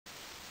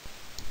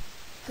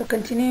So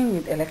continuing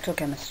with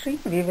electrochemistry,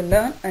 we will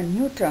learn a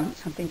new term,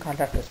 something called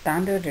as the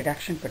standard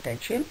reduction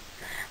potential,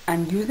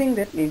 and using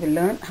that we will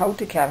learn how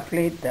to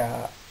calculate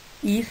the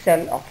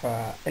Ecell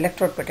of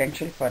electrode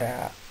potential for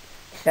a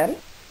cell.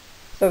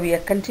 So we are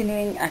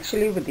continuing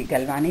actually with the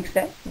galvanic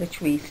cell,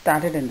 which we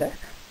started in the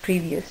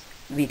previous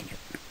video.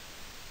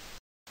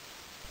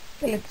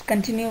 So let's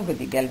continue with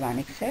the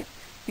galvanic cell.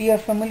 We are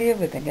familiar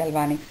with the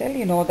galvanic cell.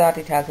 You know that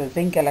it has a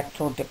zinc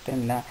electrode dipped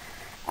in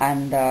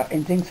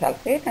in zinc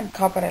sulfate and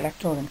copper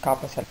electrode in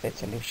copper sulfate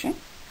solution.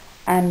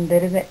 And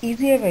there is an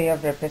easier way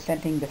of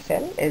representing the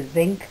cell is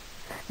zinc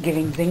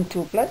giving zinc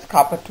 2 plus,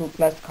 copper 2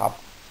 plus copper.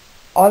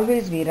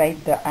 Always we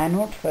write the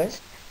anode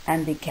first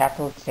and the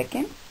cathode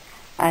second.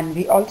 And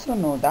we also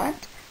know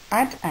that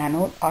at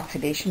anode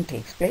oxidation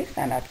takes place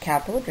and at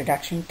cathode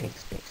reduction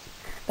takes place.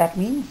 That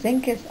means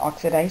zinc is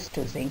oxidized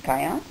to zinc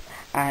ion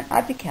and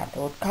at the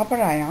cathode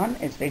copper ion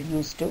is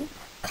reduced to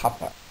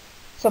copper.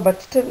 So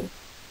but still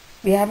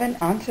we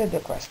haven't answered the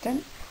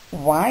question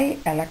why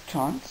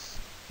electrons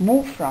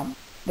move from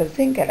the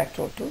zinc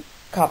electrode to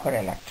copper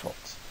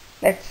electrodes.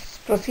 Let's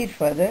proceed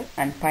further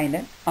and find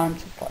an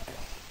answer for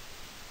this.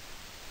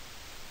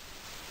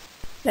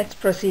 Let's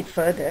proceed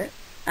further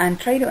and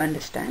try to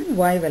understand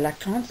why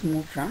electrons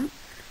move from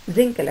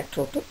zinc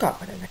electrode to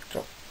copper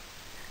electrode.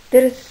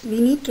 We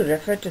need to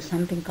refer to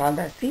something called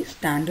as the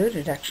standard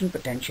reduction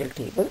potential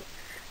table,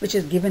 which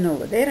is given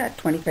over there at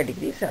 25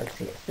 degrees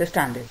Celsius, the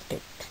standard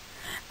state.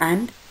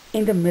 And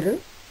in the middle,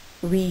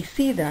 we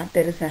see that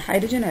there is a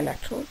hydrogen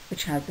electrode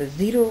which has a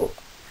zero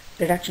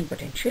reduction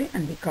potential,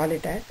 and we call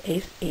it as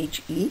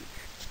SHE,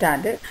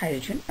 standard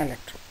hydrogen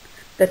electrode.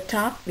 The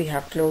top we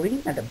have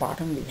chlorine, at the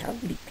bottom we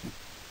have lithium.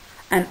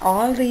 And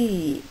all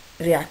the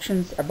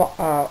reactions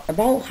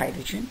above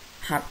hydrogen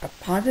have a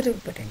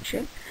positive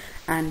potential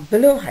and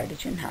below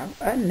hydrogen have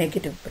a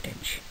negative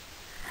potential.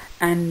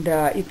 And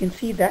you can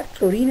see that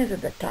chlorine is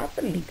at the top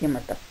and lithium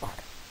at the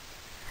bottom.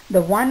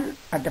 The one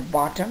at the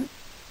bottom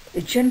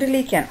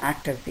generally can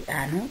act as the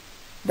anode.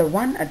 The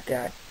one at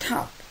the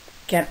top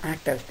can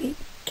act as the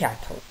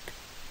cathode.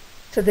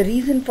 So the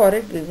reason for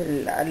it, we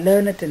will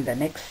learn it in the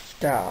next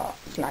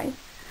slide.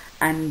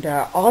 And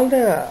all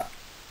the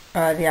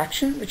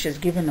reactions which is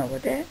given over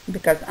there,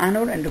 because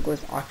anode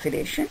undergoes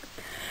oxidation,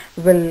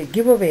 will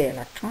give away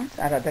electrons,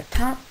 and at the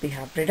top we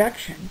have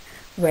reduction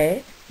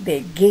where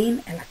they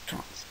gain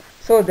electrons.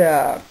 So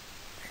the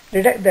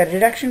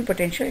reduction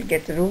potential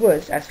gets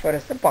reversed as far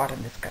as the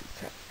bottom is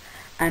concerned.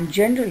 And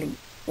generally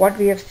what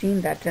we have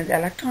seen that since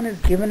electron is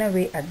given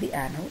away at the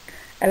anode,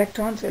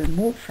 electrons will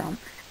move from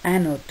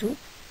anode to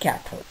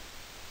cathode.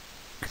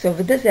 So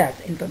with this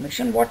as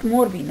information, what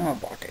more we know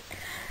about it?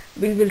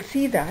 We will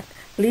see that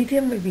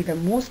lithium will be the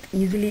most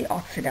easily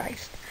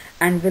oxidized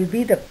and will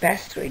be the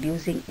best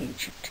reducing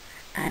agent,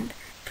 and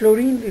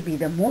fluorine will be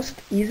the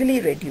most easily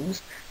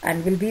reduced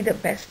and will be the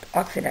best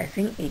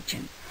oxidizing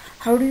agent.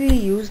 How do we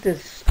use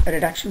this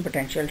reduction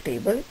potential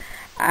table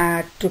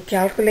to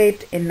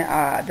calculate in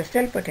the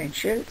cell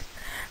potentials?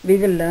 We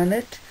will learn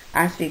it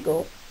as we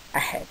go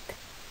ahead.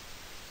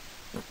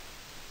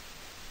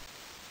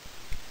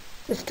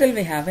 So still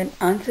we haven't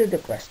answered the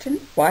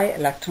question why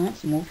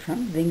electrons move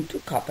from zinc to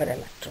copper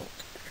electrode.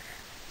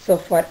 So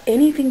for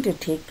anything to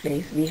take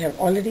place, we have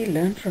already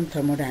learned from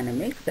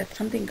thermodynamics that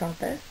something called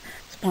as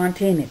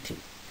spontaneity.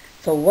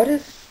 So what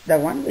is the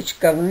one which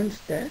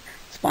governs the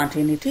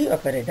spontaneity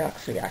of a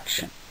redox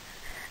reaction?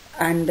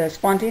 And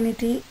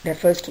spontaneity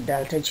refers to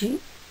delta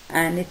G,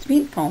 and it's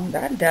been found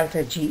that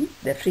delta G,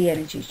 the free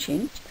energy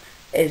change,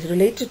 is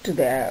related to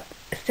the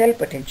cell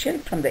potential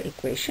from the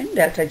equation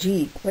delta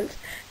G equals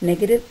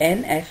negative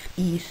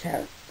NFE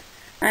cell.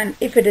 And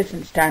if it is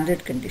in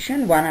standard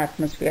condition, 1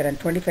 atmosphere and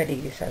 25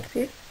 degrees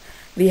Celsius,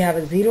 we have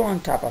a 0 on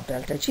top of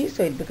delta G,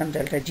 so it becomes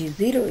delta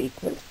G0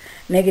 equals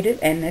negative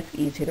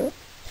NFE0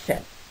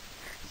 cell.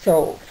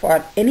 So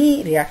for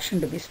any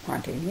reaction to be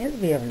spontaneous,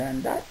 we have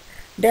learned that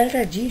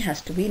delta G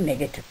has to be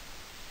negative.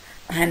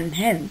 And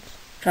hence,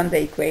 from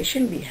the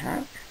equation we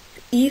have,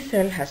 E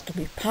cell has to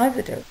be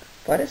positive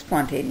for a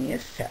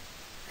spontaneous cell.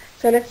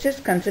 So let's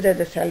just consider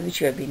the cell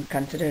which we have been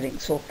considering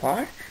so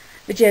far,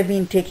 which we have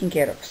been taking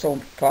care of so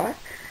far.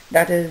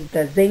 That is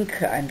the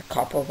zinc and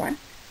copper one.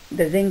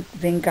 The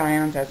zinc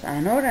ions as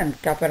anode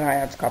and copper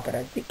ions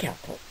as the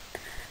cathode.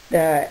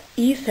 The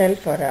E cell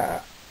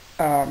for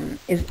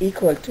is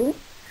equal to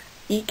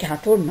E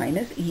cathode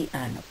minus E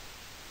anode.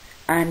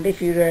 And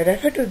if you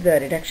refer to the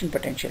reduction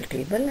potential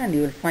table, and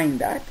you will find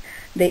that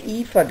the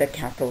E for the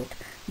cathode,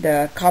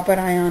 the copper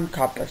ion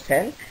copper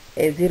cell,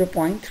 is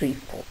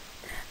 0.34.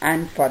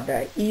 And for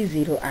the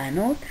E0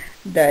 anode,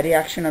 the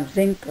reaction of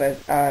zinc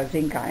with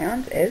zinc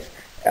ions is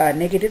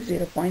negative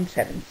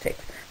 0.76.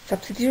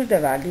 Substitute the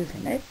values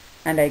in it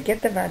and I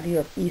get the value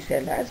of E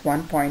cell as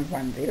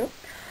 1.10,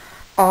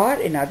 or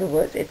in other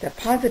words it's a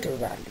positive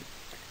value,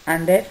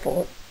 and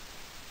therefore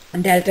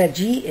delta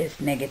G is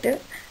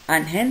negative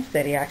and hence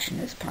the reaction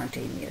is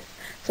spontaneous.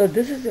 So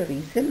this is the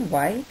reason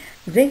why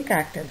zinc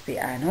acts as the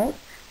anode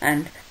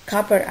and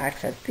copper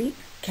acts as the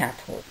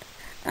cathode.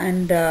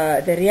 And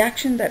the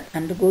reaction that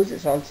undergoes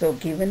is also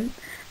given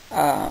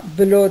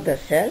below the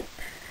cell.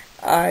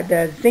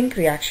 The zinc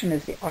reaction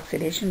is the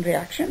oxidation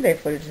reaction,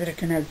 therefore it is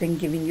written as zinc,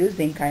 giving you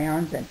zinc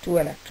ions and 2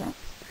 electrons.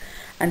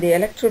 And the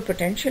electrode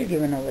potential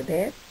given over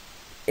there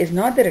is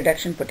not the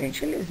reduction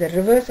potential, is the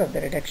reverse of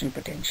the reduction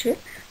potential.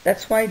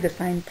 That's why the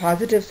sign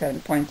positive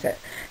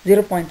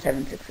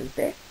 0.76 is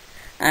there.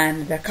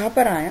 And the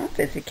copper ions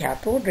is the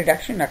cathode.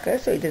 Reduction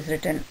occurs, so it is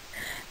written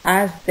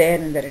as there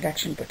in the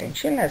reduction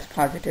potential as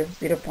positive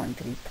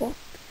 0.34.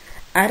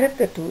 Add up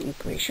the two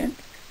equations,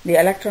 the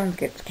electrons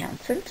gets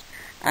cancelled,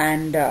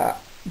 and the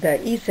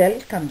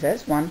Ecell comes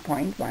as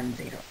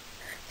 1.10.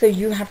 So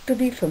you have to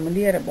be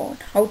familiar about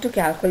how to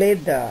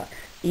calculate the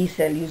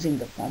Ecell using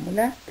the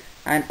formula,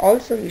 and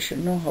also you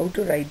should know how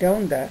to write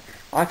down the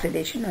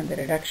oxidation and the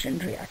reduction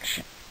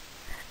reaction.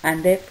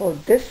 And therefore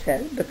this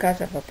cell,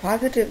 because of a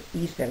positive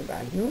Ecell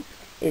value,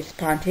 is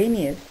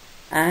spontaneous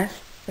as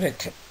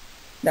written.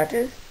 That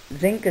is,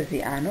 zinc is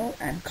the anode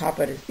and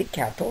copper is the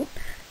cathode,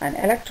 and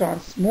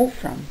electrons move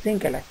from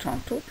zinc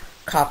electron to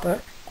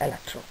copper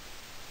electron.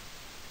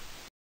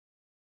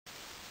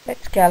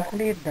 Let's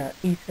calculate the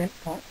Ecell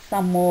for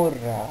some more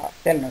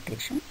cell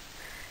notation.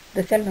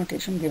 The cell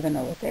notation given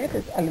over there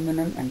is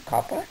aluminum and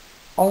copper.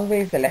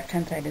 Always the left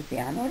hand side is the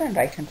anode and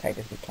right hand side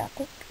is the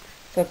cathode.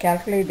 So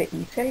calculate the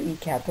Ecell, E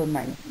cathode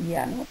minus E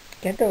anode,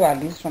 get the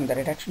values from the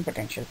reduction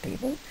potential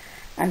table,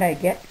 and I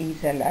get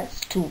Ecell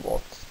as 2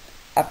 volts,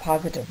 a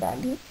positive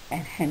value,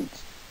 and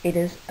hence it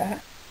is a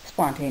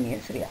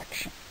spontaneous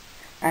reaction.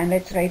 And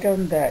let's write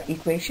down the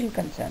equation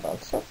concerned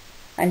also.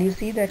 And you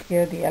see that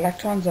here the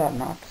electrons are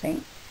not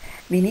same.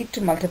 We need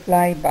to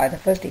multiply by the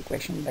first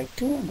equation by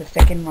 2 and the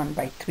second one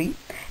by 3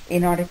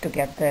 in order to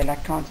get the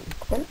electrons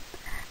equal.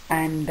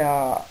 And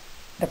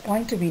the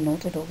point to be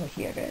noted over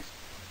here is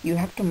you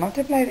have to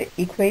multiply the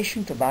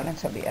equation to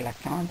balance of the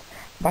electrons,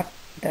 but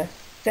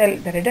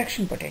the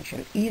reduction potential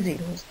E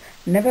zeros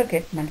never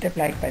get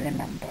multiplied by the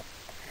number.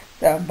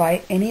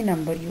 By any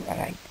number you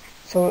arrive.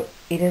 So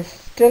it is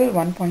still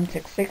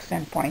 1.66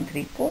 and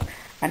 0.34,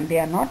 and they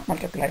are not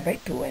multiplied by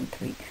 2 and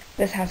 3.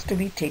 This has to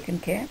be taken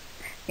care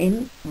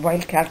in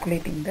while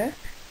calculating the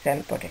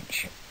cell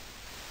potential.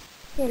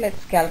 So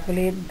let's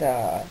calculate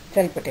the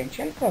cell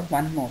potential for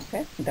one more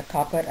cell, the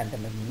copper and the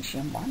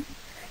magnesium one.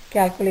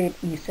 Calculate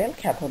Ecell,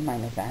 cathode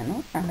minus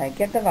anode, and I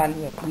get the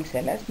value of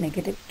Ecell as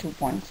negative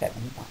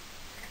 2.71.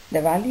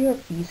 The value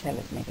of Ecell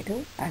is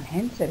negative, and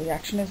hence the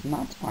reaction is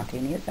not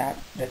spontaneous as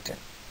written.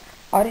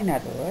 Or in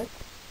other words,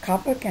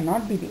 copper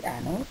cannot be the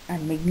anode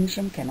and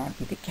magnesium cannot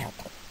be the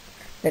cathode.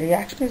 The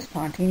reaction is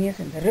spontaneous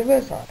in the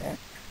reverse order.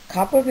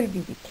 Copper will be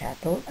the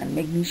cathode and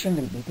magnesium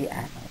will be the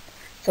anode.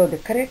 So the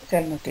correct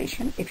cell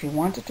notation, if you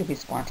want it to be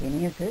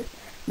spontaneous, is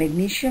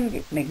magnesium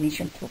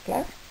 2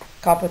 plus,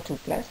 copper 2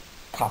 plus,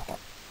 copper.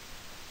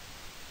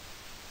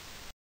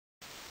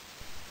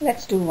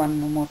 Let's do one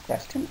more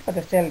question for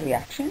the cell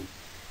reaction.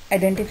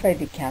 Identify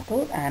the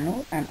cathode,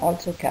 anode, and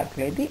also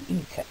calculate the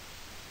Ecell.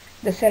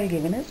 The cell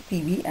given is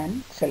Pb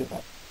and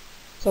silver.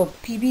 So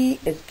Pb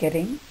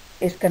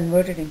is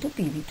converted into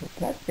Pb2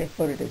 plus,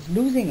 therefore it is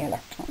losing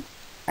electrons,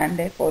 and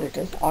therefore it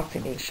is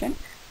oxidation,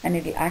 and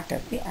it will act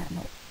as the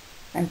anode.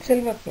 And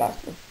silver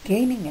plus is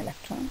gaining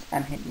electrons,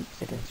 and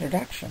hence it is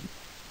reduction,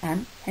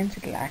 and hence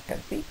it will act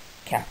as the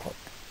cathode.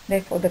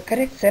 Therefore the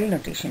correct cell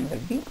notation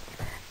will be,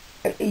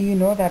 you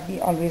know that we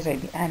always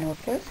write the anode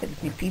first, it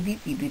will be Pb,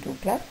 Pb2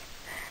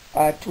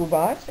 plus, 2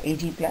 bars,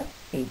 Ag plus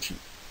Ag.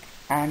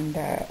 And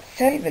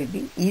cell will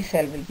be,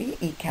 Ecell will be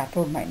E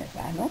cathode minus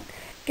anode.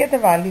 Get the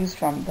values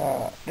from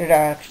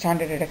the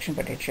standard reduction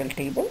potential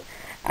table,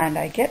 and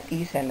I get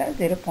Ecell as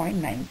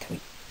 0.93.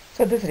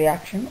 So this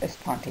reaction is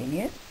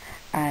spontaneous,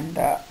 and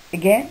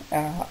again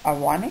a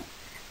warning,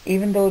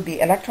 even though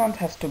the electrons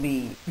has to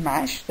be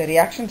matched, the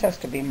reactions has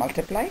to be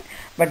multiplied,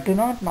 but do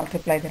not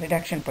multiply the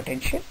reduction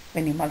potential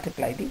when you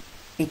multiply the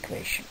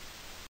equation.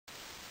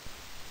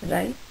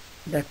 Write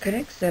the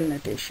correct cell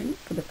notation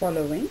for the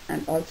following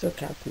and also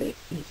calculate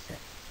Ecell.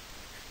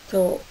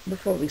 So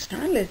before we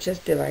start, let's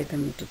just divide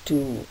them into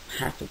two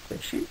half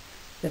equations.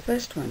 The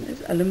first one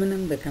is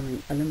aluminum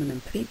becoming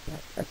aluminum 3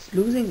 plus, that's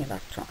losing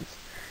electrons,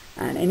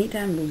 and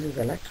anytime loses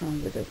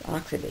electrons it is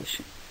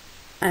oxidation,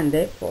 and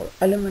therefore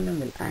aluminum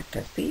will act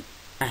as the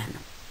anode.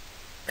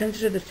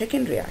 Consider the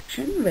second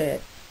reaction where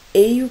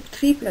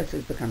Au3 plus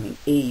is becoming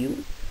Au.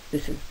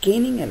 This is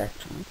gaining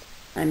electrons,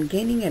 and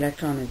gaining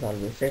electron is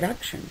always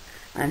reduction,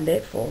 and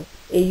therefore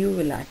Au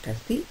will act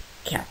as the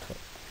cathode.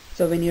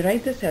 So when you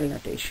write the cell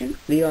notation,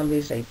 we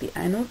always write the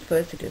anode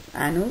first. It is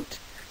anode,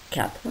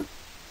 cathode,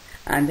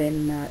 and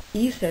then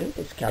Ecell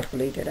is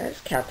calculated as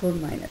cathode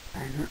minus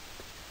anode.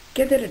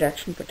 Get the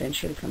reduction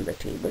potential from the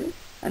table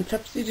and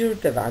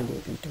substitute the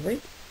values into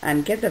it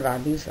and get the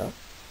values of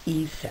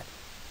Ecell.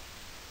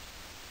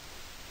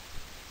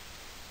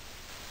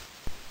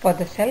 For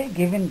the cell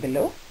given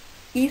below,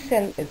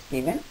 Ecell is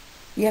given.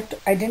 You have to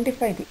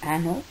identify the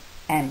anode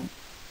N.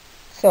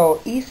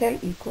 So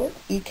Ecell equals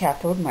E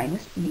cathode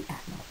minus E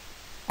anode.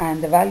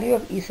 And the value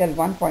of Ecell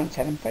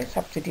 1.75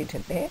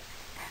 substituted there,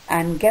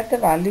 and get the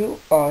value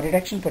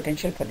reduction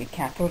potential for the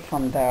cathode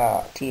from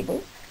the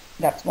table.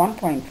 that's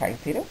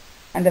 1.50,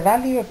 and the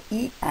value of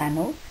E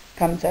anode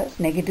comes as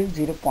negative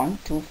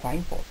 0.25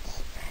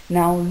 volts.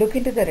 Now look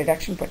into the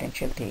reduction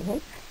potential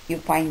table. You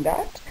find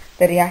that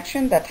the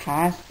reaction that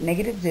has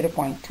negative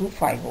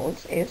 0.25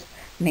 volts is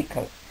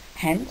nickel.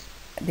 Hence,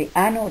 the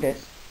anode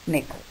is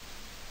nickel.